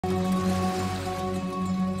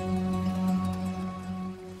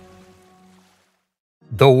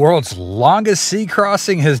The world's longest sea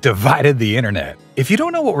crossing has divided the internet. If you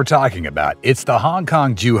don't know what we're talking about, it's the Hong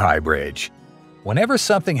Kong-Zhuhai Bridge. Whenever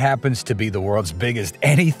something happens to be the world's biggest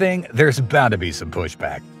anything, there's bound to be some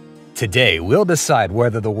pushback. Today, we'll decide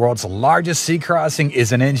whether the world's largest sea crossing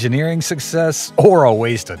is an engineering success or a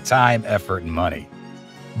waste of time, effort, and money.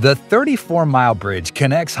 The 34-mile bridge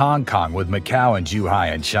connects Hong Kong with Macau and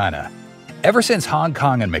Zhuhai in China. Ever since Hong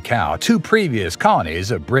Kong and Macau, two previous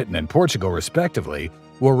colonies of Britain and Portugal respectively,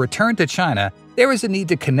 were returned to China, there was a need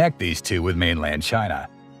to connect these two with mainland China.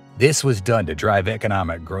 This was done to drive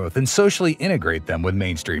economic growth and socially integrate them with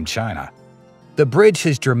mainstream China. The bridge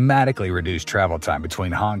has dramatically reduced travel time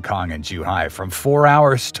between Hong Kong and Zhuhai from 4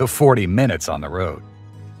 hours to 40 minutes on the road.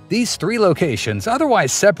 These three locations,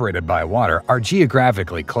 otherwise separated by water, are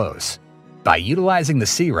geographically close. By utilizing the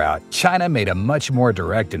sea route, China made a much more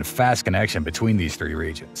direct and fast connection between these three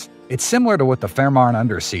regions. It's similar to what the Fehmarn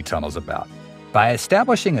Undersea Tunnel is about. By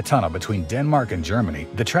establishing a tunnel between Denmark and Germany,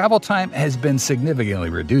 the travel time has been significantly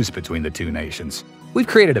reduced between the two nations. We've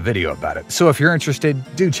created a video about it, so if you're interested,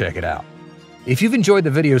 do check it out. If you've enjoyed the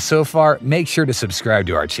video so far, make sure to subscribe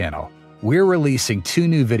to our channel. We're releasing 2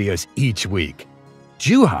 new videos each week.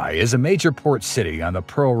 Zhuhai is a major port city on the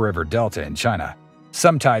Pearl River Delta in China.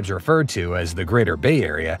 Sometimes referred to as the Greater Bay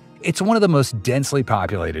Area, it's one of the most densely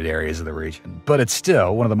populated areas of the region, but it's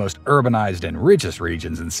still one of the most urbanized and richest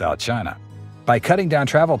regions in South China. By cutting down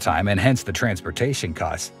travel time and hence the transportation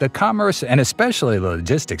costs, the commerce and especially the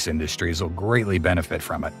logistics industries will greatly benefit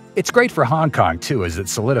from it. It's great for Hong Kong too, as it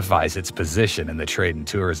solidifies its position in the trade and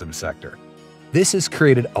tourism sector. This has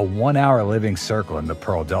created a 1-hour living circle in the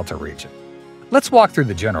Pearl Delta region. Let's walk through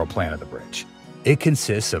the general plan of the bridge. It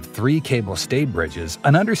consists of 3 cable-stayed bridges,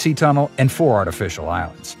 an undersea tunnel, and 4 artificial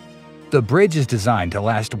islands. The bridge is designed to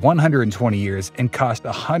last 120 years and cost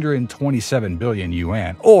 127 billion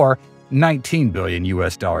yuan, or $19 billion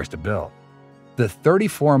to build. The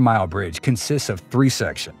 34-mile bridge consists of 3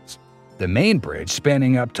 sections. The main bridge,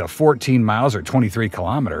 spanning up to 14 miles or 23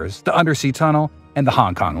 kilometers, the undersea tunnel, and the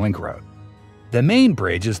Hong Kong Link Road. The main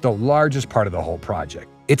bridge is the largest part of the whole project.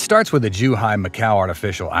 It starts with the Zhuhai-Macau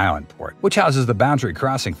Artificial Island Port, which houses the boundary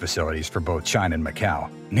crossing facilities for both China and Macau.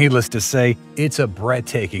 Needless to say, it's a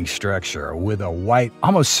breathtaking structure with a white,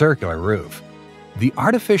 almost circular roof. The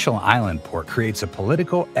artificial island port creates a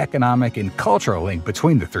political, economic, and cultural link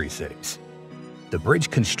between the 3 cities. The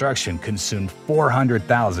bridge construction consumed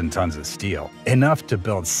 400,000 tons of steel, enough to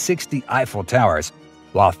build 60 Eiffel Towers,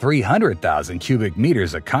 while 300,000 cubic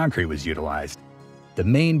meters of concrete was utilized. The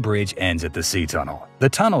main bridge ends at the sea tunnel. The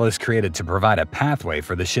tunnel is created to provide a pathway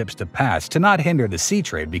for the ships to pass to not hinder the sea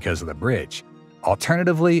trade because of the bridge.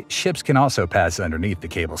 Alternatively, ships can also pass underneath the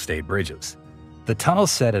cable-stayed bridges. The tunnel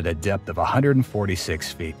is set at a depth of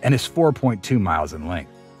 146 feet and is 4.2 miles in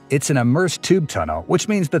length. It's an immersed tube tunnel, which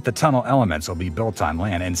means that the tunnel elements will be built on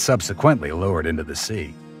land and subsequently lowered into the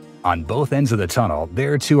sea. On both ends of the tunnel,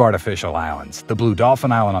 there are 2 artificial islands, the Blue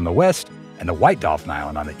Dolphin Island on the west and the White Dolphin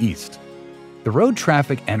Island on the east. The road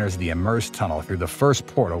traffic enters the immersed tunnel through the first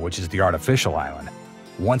portal, which is the artificial island.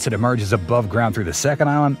 Once it emerges above ground through the second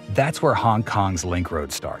island, that's where Hong Kong's Link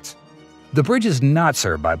Road starts. The bridge is not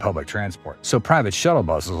served by public transport, so private shuttle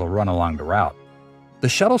buses will run along the route. The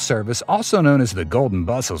shuttle service, also known as the Golden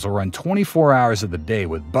Buses, will run 24 hours of the day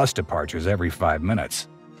with bus departures every 5 minutes.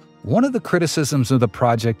 One of the criticisms of the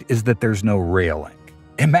project is that there's no rail link.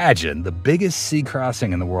 Imagine the biggest sea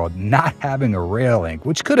crossing in the world not having a rail link,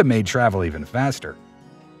 which could have made travel even faster.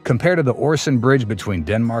 Compared to the Øresund Bridge between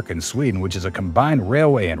Denmark and Sweden, which is a combined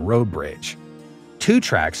railway and road bridge. 2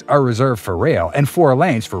 tracks are reserved for rail and 4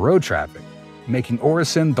 lanes for road traffic, making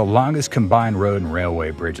Øresund the longest combined road and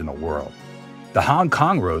railway bridge in the world. The Hong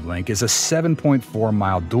Kong Road Link is a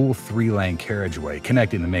 7.4-mile dual 3-lane carriageway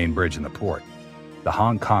connecting the main bridge and the port. The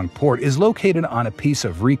Hong Kong port is located on a piece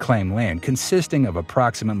of reclaimed land consisting of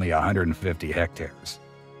approximately 150 hectares.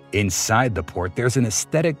 Inside the port, there's an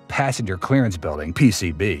aesthetic passenger clearance building,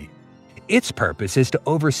 PCB. Its purpose is to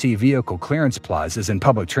oversee vehicle clearance plazas and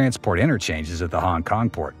public transport interchanges at the Hong Kong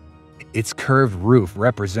port. Its curved roof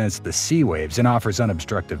represents the sea waves and offers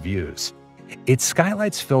unobstructed views. Its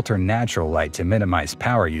skylights filter natural light to minimize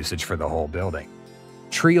power usage for the whole building.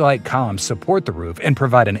 Tree-like columns support the roof and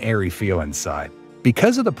provide an airy feel inside.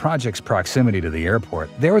 Because of the project's proximity to the airport,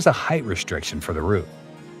 there was a height restriction for the roof.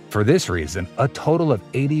 For this reason, a total of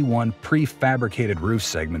 81 prefabricated roof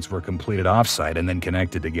segments were completed off-site and then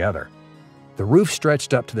connected together. The roof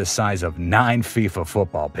stretched up to the size of 9 FIFA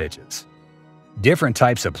football pitches. Different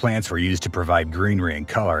types of plants were used to provide greenery and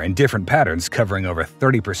color in different patterns, covering over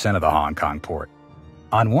 30% of the Hong Kong port.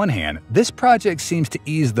 On one hand, this project seems to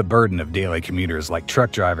ease the burden of daily commuters like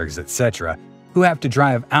truck drivers, etc., who have to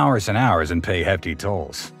drive hours and hours and pay hefty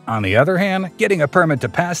tolls. On the other hand, getting a permit to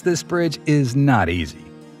pass this bridge is not easy.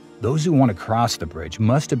 Those who want to cross the bridge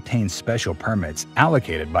must obtain special permits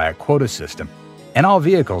allocated by a quota system, and all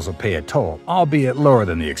vehicles will pay a toll, albeit lower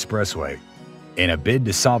than the expressway. In a bid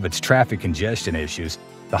to solve its traffic congestion issues,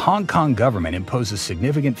 the Hong Kong government imposes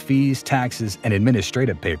significant fees, taxes, and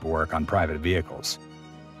administrative paperwork on private vehicles.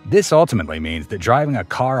 This ultimately means that driving a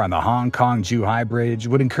car on the Hong Kong-Zhuhai Bridge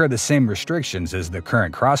would incur the same restrictions as the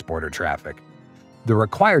current cross-border traffic. The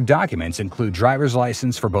required documents include driver's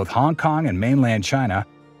license for both Hong Kong and mainland China,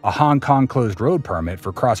 a Hong Kong closed road permit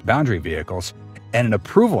for cross-boundary vehicles, and an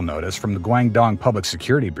approval notice from the Guangdong Public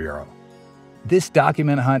Security Bureau. This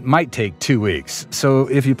document hunt might take 2 weeks, so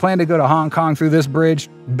if you plan to go to Hong Kong through this bridge,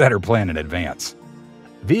 better plan in advance.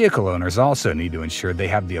 Vehicle owners also need to ensure they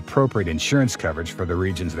have the appropriate insurance coverage for the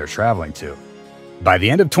regions they're traveling to. By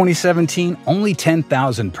the end of 2017, only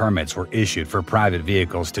 10,000 permits were issued for private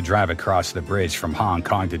vehicles to drive across the bridge from Hong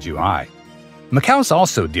Kong to Zhuhai. Macau is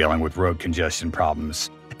also dealing with road congestion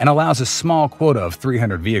problems and allows a small quota of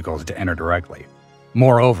 300 vehicles to enter directly.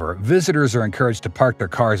 Moreover, visitors are encouraged to park their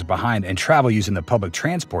cars behind and travel using the public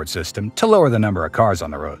transport system to lower the number of cars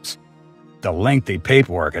on the roads. The lengthy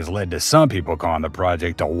paperwork has led to some people calling the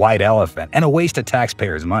project a white elephant and a waste of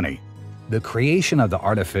taxpayers' money. The creation of the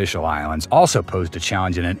artificial islands also posed a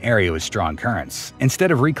challenge in an area with strong currents. Instead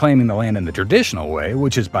of reclaiming the land in the traditional way,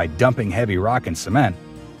 which is by dumping heavy rock and cement,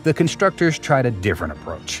 the constructors tried a different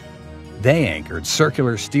approach. They anchored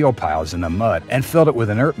circular steel piles in the mud and filled it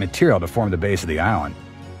with inert material to form the base of the island.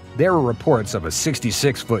 There were reports of a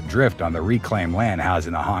 66-foot drift on the reclaimed land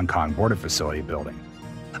housing the Hong Kong border facility building.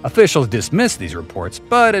 Officials dismissed these reports,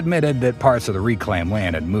 but admitted that parts of the reclaimed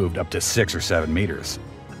land had moved up to 6 or 7 meters.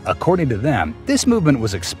 According to them, this movement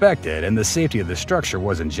was expected and the safety of the structure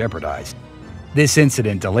wasn't jeopardized. This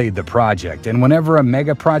incident delayed the project, and whenever a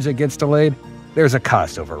mega project gets delayed, there's a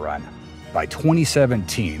cost overrun. By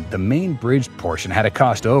 2017, the main bridge portion had a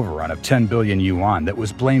cost overrun of 10 billion yuan that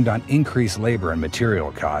was blamed on increased labor and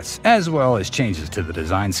material costs, as well as changes to the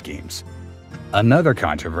design schemes. Another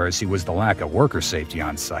controversy was the lack of worker safety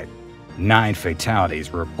on site. 9 fatalities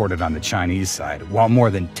were reported on the Chinese side, while more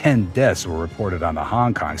than 10 deaths were reported on the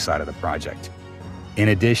Hong Kong side of the project. In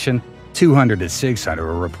addition, 200 to 600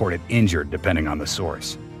 were reported injured depending on the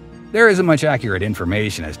source. There isn't much accurate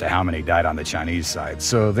information as to how many died on the Chinese side,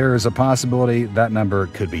 so there is a possibility that number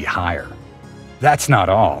could be higher. That's not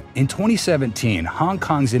all. In 2017, Hong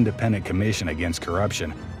Kong's Independent Commission Against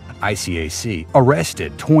Corruption, ICAC,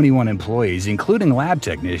 arrested 21 employees, including lab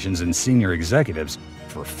technicians and senior executives,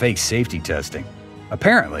 for fake safety testing.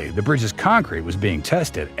 Apparently, the bridge's concrete was being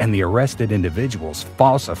tested, and the arrested individuals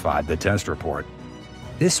falsified the test report.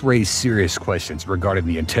 This raised serious questions regarding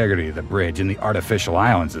the integrity of the bridge and the artificial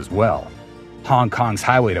islands as well. Hong Kong's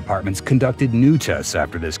highway departments conducted new tests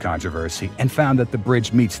after this controversy and found that the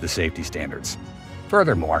bridge meets the safety standards.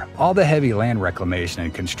 Furthermore, all the heavy land reclamation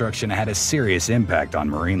and construction had a serious impact on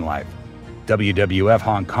marine life. WWF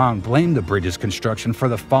Hong Kong blamed the bridge's construction for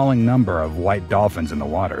the falling number of white dolphins in the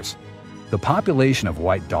waters. The population of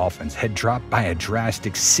white dolphins had dropped by a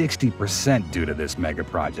drastic 60% due to this mega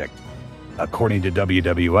project. According to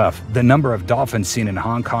WWF, the number of dolphins seen in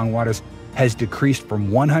Hong Kong waters has decreased from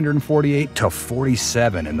 148 to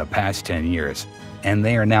 47 in the past 10 years, and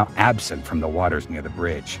they are now absent from the waters near the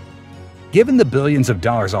bridge. Given the billions of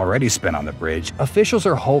dollars already spent on the bridge, officials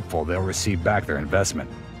are hopeful they'll receive back their investment.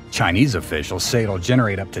 Chinese officials say it'll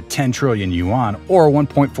generate up to 10 trillion yuan or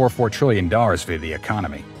 $1.44 trillion for the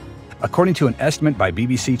economy. According to an estimate by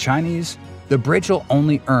BBC Chinese, the bridge will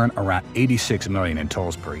only earn around 86 million in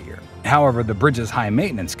tolls per year. However, the bridge's high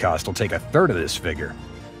maintenance cost will take a third of this figure.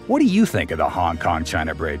 What do you think of the Hong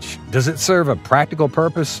Kong-China Bridge? Does it serve a practical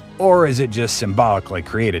purpose, or is it just symbolically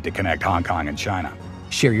created to connect Hong Kong and China?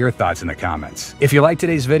 Share your thoughts in the comments. If you liked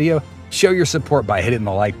today's video, show your support by hitting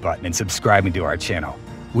the like button and subscribing to our channel.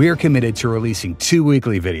 We are committed to releasing 2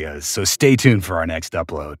 weekly videos, so stay tuned for our next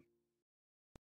upload.